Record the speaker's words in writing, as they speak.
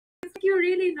like you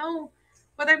really know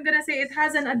what I'm gonna say. It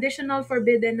has an additional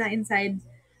forbidden na inside.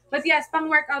 But yes, pang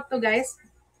workout to guys.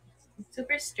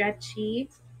 Super stretchy.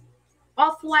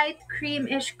 Off-white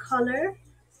cream-ish color.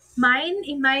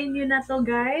 I-mine nyo na to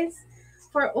guys.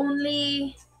 For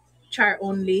only, char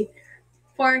only.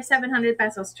 For 700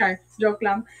 pesos, char. Joke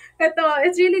lang. Ito,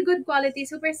 it's really good quality.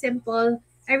 Super simple.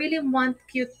 I really want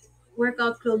cute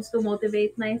workout clothes to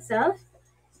motivate myself.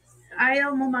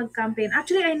 Ayaw mo mag-campaign.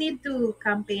 Actually, I need to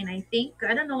campaign, I think.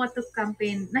 I don't know what to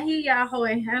campaign. Nahiya ako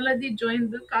eh. I already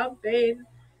joined the campaign.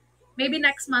 Maybe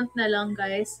next month na lang,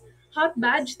 guys. Hot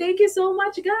badge. Thank you so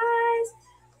much, guys.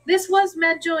 This was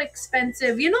medyo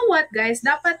expensive. You know what, guys?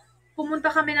 Dapat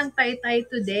pumunta kami ng Taytay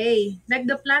today. Like,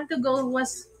 the plan to go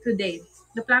was today.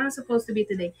 The plan was supposed to be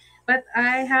today. But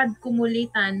I had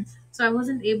kumulitan, so I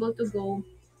wasn't able to go.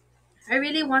 I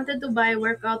really wanted to buy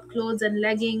workout clothes and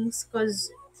leggings because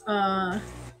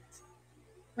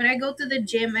when I go to the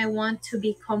gym, I want to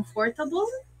be comfortable.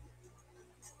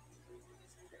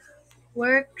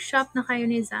 Workshop na kayo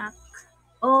ni Zach.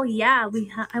 Oh yeah,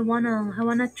 I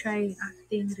wanna try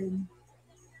acting rin.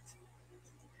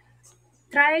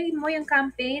 Try mo yung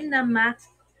campaign na Mac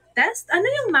test. Ano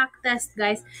yung Mac test,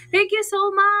 guys? Thank you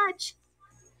so much.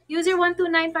 User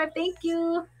 1295, thank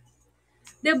you.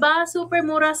 'Di ba super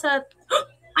mura sa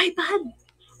iPad.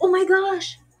 Oh my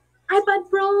gosh.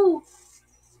 iPad Pro.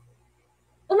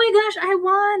 Oh my gosh, I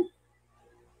want.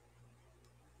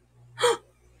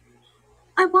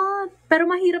 I want. Pero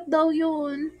mahirap daw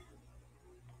yun.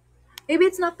 Maybe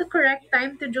it's not the correct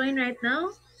time to join right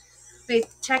now.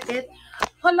 Wait, check it.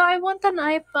 Hala, I want an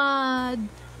iPad.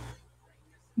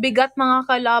 Bigat mga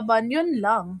kalaban, yun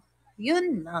lang.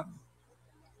 Yun lang.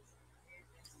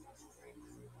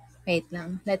 Wait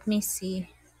lang, let me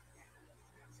see.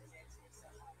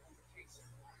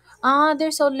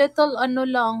 There's a little ano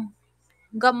lang.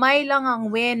 Gamay lang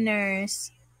ang winners.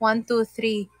 1, 2,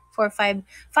 3, 4, 5.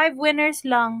 5 winners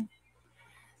lang.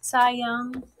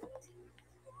 Sayang.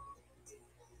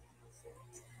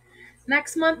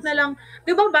 Next month na lang.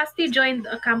 Di ba Basti joined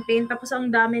a campaign tapos ang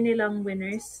dami nilang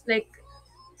winners? Like,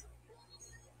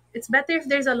 it's better if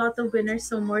there's a lot of winners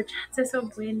so more chances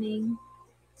of winning.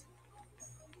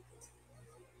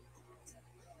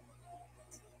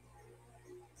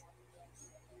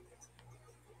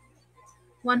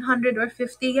 100 or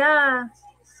 50, yeah.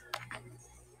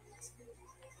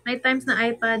 May times na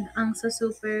iPad ang sa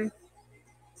super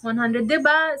 100.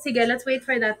 Diba? Sige, let's wait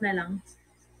for that na lang.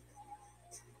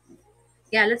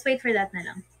 Yeah, let's wait for that na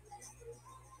lang.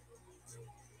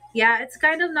 Yeah, it's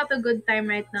kind of not a good time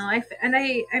right now.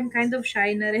 I'm kind of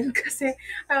shy na rin kasi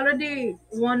I already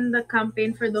won the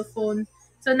campaign for the phone.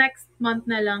 So next month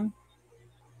na lang.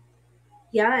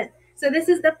 Yeah. So this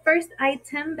is the first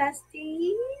item,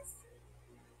 besties.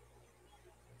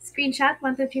 Screenshot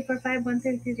 1, 2, 3, 4, 5, 1,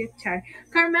 2, 3, 4, char.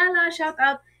 Carmela, shout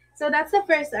out. So that's the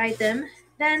first item.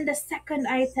 Then the second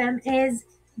item is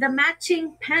the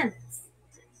matching pants.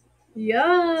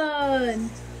 Yun.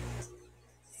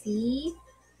 See?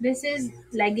 This is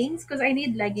leggings because I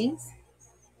need leggings.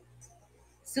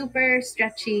 Super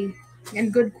stretchy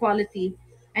and good quality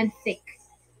and thick.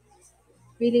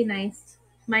 Really nice.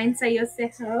 Mine sa'yo,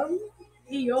 Seham.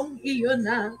 Iyo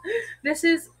na. This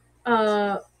is,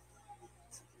 oh,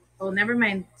 never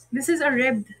mind. This is a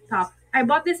ribbed top. I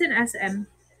bought this in SM.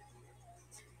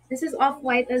 This is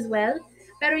off-white as well.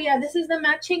 Pero yeah, this is the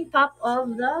matching top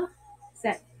of the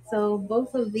set. So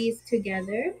both of these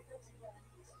together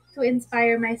to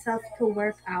inspire myself to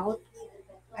work out.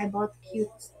 I bought cute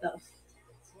stuff.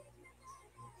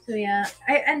 So yeah,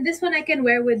 and this one I can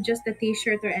wear with just a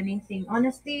t-shirt or anything.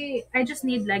 Honestly, I just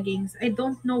need leggings. I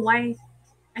don't know why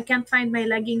I can't find my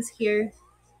leggings here.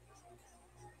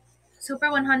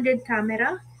 Super 100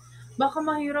 camera. Baka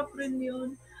mahirap rin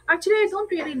yun. Actually, I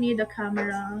don't really need a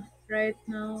camera right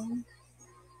now.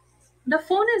 The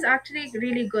phone is actually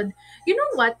really good. You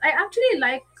know what? I actually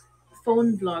like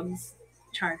phone vlogs.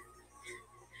 Char.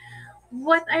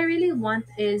 What I really want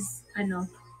is, I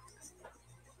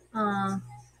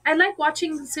like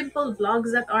watching simple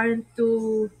vlogs that aren't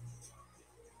too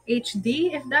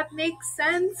HD, if that makes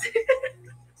sense.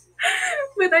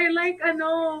 But I like,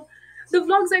 the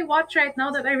vlogs I watch right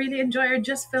now that I really enjoy are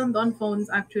just filmed on phones,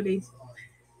 actually.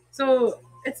 So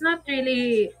it's not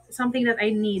really something that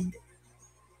I need.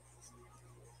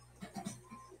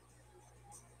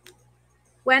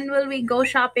 When will we go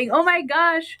shopping? Oh my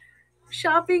gosh!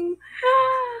 Shopping!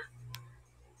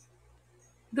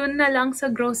 Dun na lang sa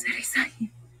grocery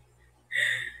side.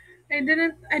 I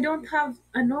don't have,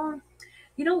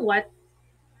 you know what?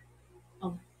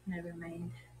 Oh, never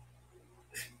mind.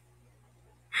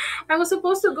 I was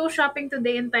supposed to go shopping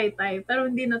today in Taytay, pero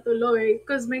hindi natuloy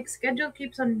because my schedule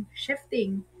keeps on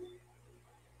shifting.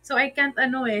 So I can't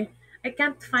I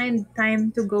can't find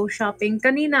time to go shopping.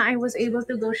 Kanina I was able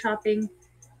to go shopping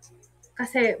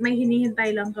kasi may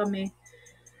hinihintay lang kami.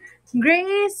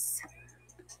 Grace,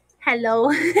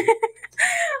 hello.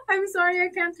 I'm sorry I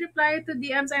can't reply to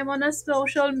DMs. I'm on a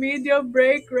social media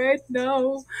break right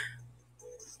now.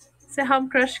 Seham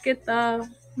crush kita.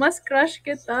 Mas crush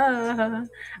kita.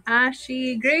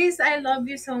 Ashi. Grace, I love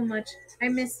you so much. I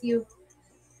miss you.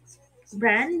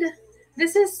 Brand?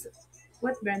 This is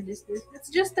what brand is this? It's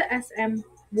just the SM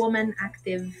Woman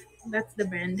Active. That's the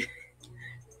brand.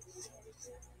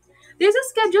 There's a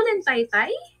schedule in Taytay?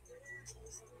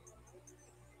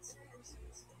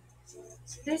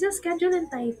 There's a schedule in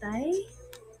Taytay?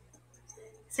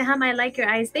 Seham, I like your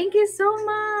eyes. Thank you so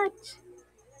much.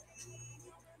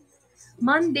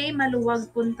 Monday,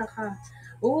 maluwag punta ka.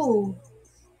 Oh,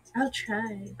 I'll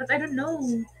try. But I don't know.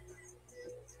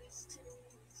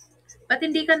 But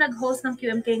hindi ka nag-host ng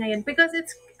QMK ngayon because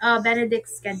it's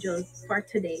Benedict's schedule for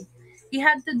today. He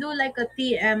had to do like a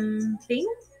TM thing.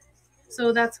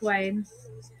 So that's why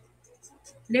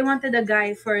they wanted a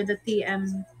guy for the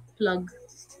TM plug.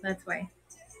 That's why.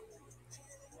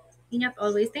 Ingat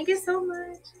always. Thank you so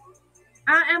much.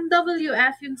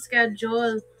 MWF yung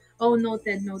schedule. Oh,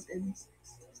 noted, noted.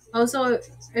 Also,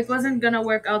 it wasn't gonna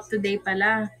work out today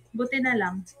pala. Buti na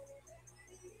lang.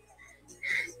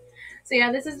 So yeah,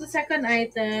 this is the second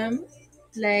item.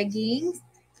 Leggings.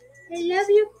 I love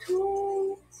you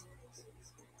too.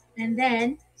 And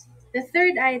then, the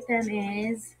third item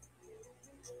is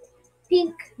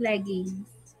pink leggings.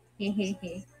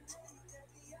 Hehehe.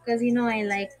 Because you know I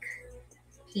like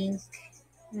pink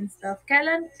and stuff.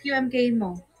 Kailan QMK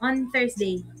mo? On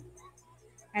Thursday.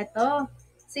 Eto,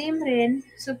 same rin.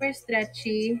 Super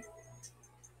stretchy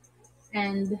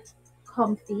and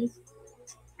comfy.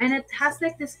 And it has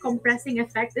like this compressing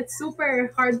effect. It's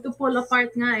super hard to pull apart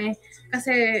nga eh.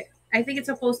 Kasi I think it's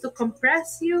supposed to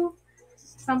compress you.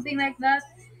 Something like that.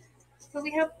 So we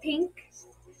have pink.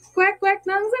 Quack quack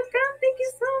nang zakam. Thank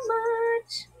you so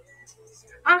much.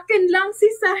 Akin lang si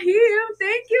Sahim.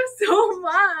 Thank you so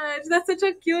much. That's such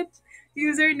a cute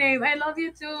username. I love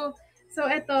you too. So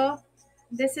ito,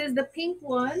 this is the pink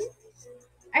one.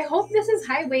 I hope this is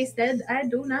high-waisted. I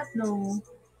do not know.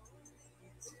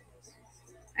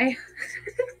 I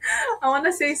I want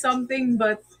to say something,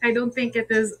 but I don't think it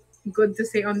is good to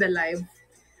say on the live.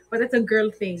 But it's a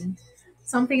girl thing.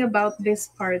 Something about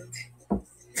this part.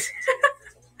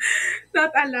 Not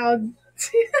allowed.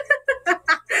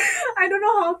 I don't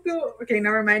know how to. Okay,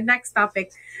 never mind. Next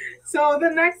topic. So the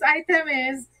next item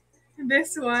is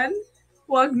this one.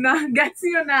 Wag na. Gets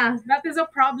nyo na. That is a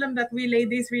problem that we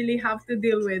ladies really have to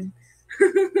deal with.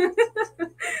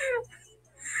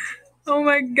 Oh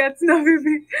my god,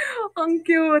 Snappy. Ang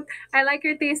cute. I like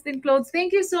your taste in clothes.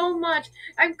 Thank you so much.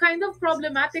 I'm kind of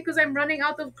problematic because I'm running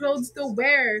out of clothes to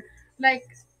wear. Like,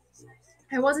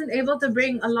 I wasn't able to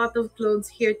bring a lot of clothes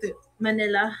here to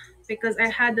Manila because I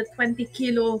had a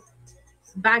 20-kilo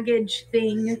baggage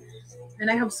thing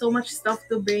and I have so much stuff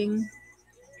to bring.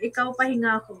 Ikaw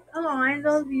pahinga ako. Oh, I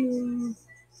love you.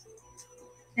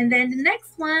 And then the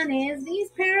next one is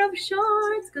these pair of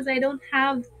shorts because I don't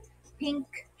have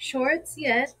pink shorts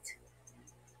yet.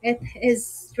 It is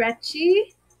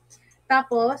stretchy.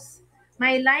 Tapos,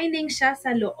 may lining siya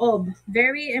sa loob.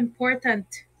 Very important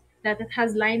that it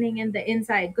has lining in the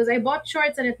inside. Because I bought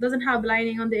shorts and it doesn't have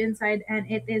lining on the inside and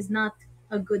it is not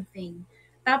a good thing.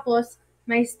 Tapos,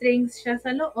 may strings siya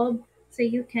sa loob so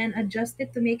you can adjust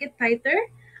it to make it tighter.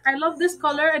 I love this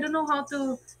color. I don't know how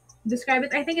to describe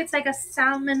it. I think it's like a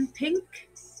salmon pink.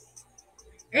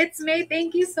 It's May.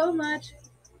 Thank you so much.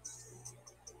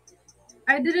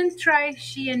 I didn't try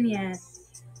Shein yet.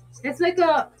 It's like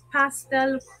a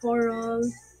pastel coral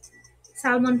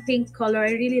salmon pink color.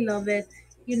 I really love it.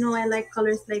 You know I like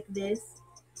colors like this.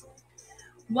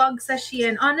 Wag sa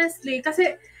Shein. Honestly,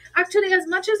 kasi actually as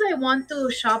much as I want to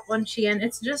shop on Shein,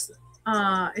 it's just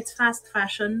it's fast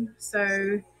fashion.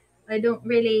 So I don't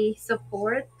really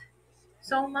support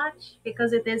so much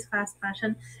because it is fast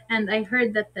fashion and I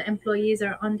heard that the employees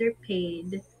are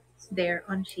underpaid there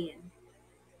on Shein.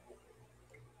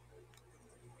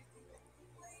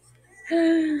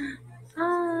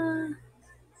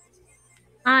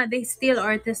 ah they steal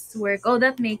artists' work. Oh,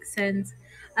 that makes sense.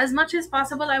 As much as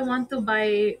possible, I want to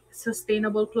buy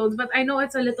sustainable clothes, but I know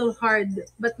it's a little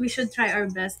hard. But we should try our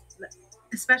best,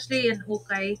 especially in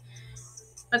Ukay.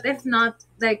 But if not,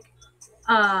 like,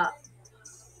 uh,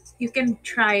 you can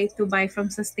try to buy from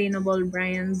sustainable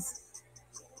brands.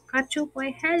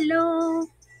 Kachupoy, hello.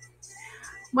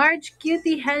 Marge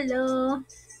Cutie, hello.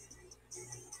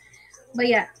 But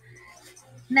yeah,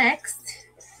 next.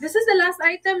 This is the last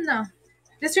item now.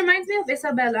 This reminds me of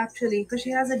Isabel actually, because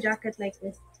she has a jacket like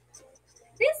this.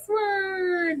 This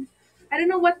one! I don't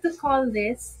know what to call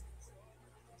this.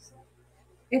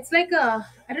 It's like a,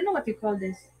 I don't know what you call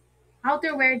this.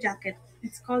 Outerwear jacket.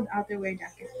 It's called outerwear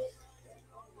jacket.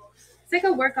 It's like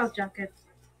a workout jacket.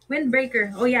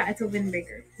 Windbreaker. Oh yeah, it's a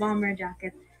windbreaker. Bomber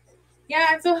jacket. Yeah,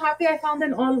 I'm so happy I found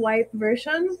an all white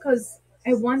version because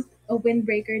I want a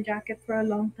windbreaker jacket for a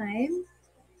long time.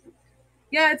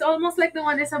 Yeah, it's almost like the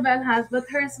one Isabel has, but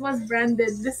hers was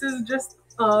branded. This is just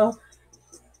a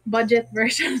budget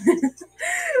version.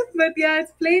 But yeah,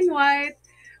 it's plain white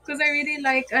because I really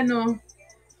like I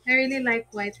really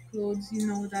like white clothes. You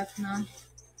know that now.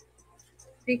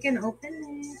 They can open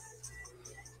it.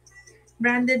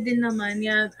 Branded din naman.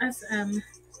 Yeah,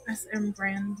 SM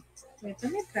brand. Wait,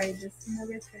 let me try this.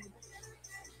 Never tried.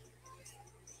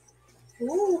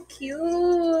 Oh,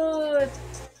 cute.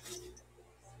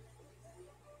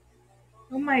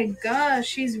 Oh my gosh,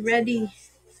 she's ready.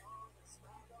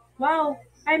 Wow,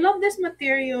 I love this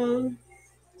material.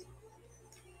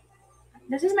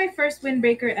 This is my first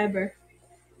windbreaker ever.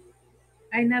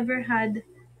 I never had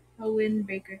a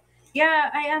windbreaker. Yeah,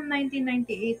 I am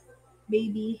 1998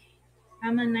 baby.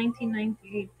 I'm a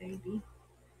 1998 baby.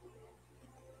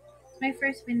 My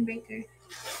first windbreaker.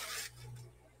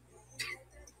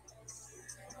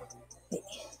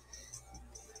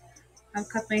 I'll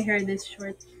cut my hair this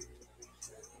short.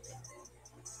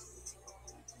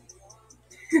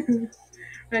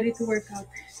 Ready to work out.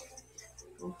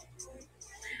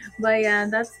 But yeah,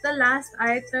 that's the last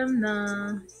item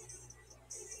na.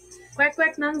 Quack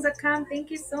quack nang zakam,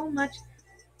 thank you so much.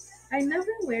 I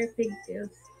never wear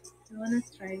pigtails. I wanna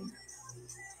try.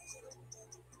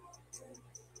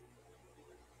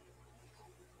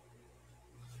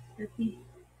 Let me.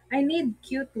 I need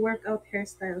cute workout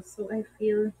hairstyles so I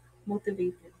feel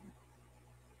motivated.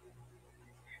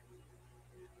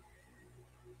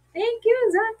 Thank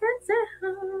you, Zach and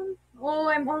Seham. Oh,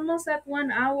 I'm almost at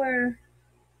 1 hour.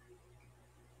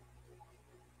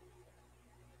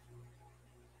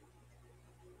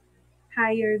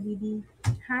 Higher, BB.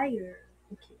 Higher.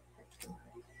 Okay.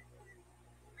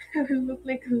 I will look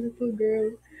like a little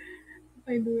girl if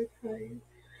I do it higher.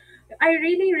 I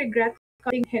really regret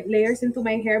cutting layers into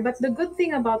my hair, but the good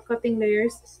thing about cutting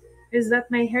layers is that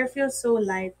my hair feels so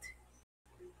light.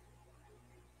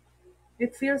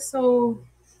 It feels so,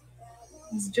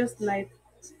 it's just light.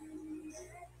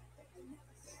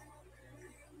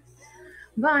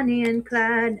 Bonnie and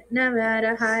Clyde, never had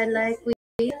a hide like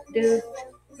we do.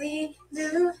 We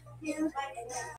do. You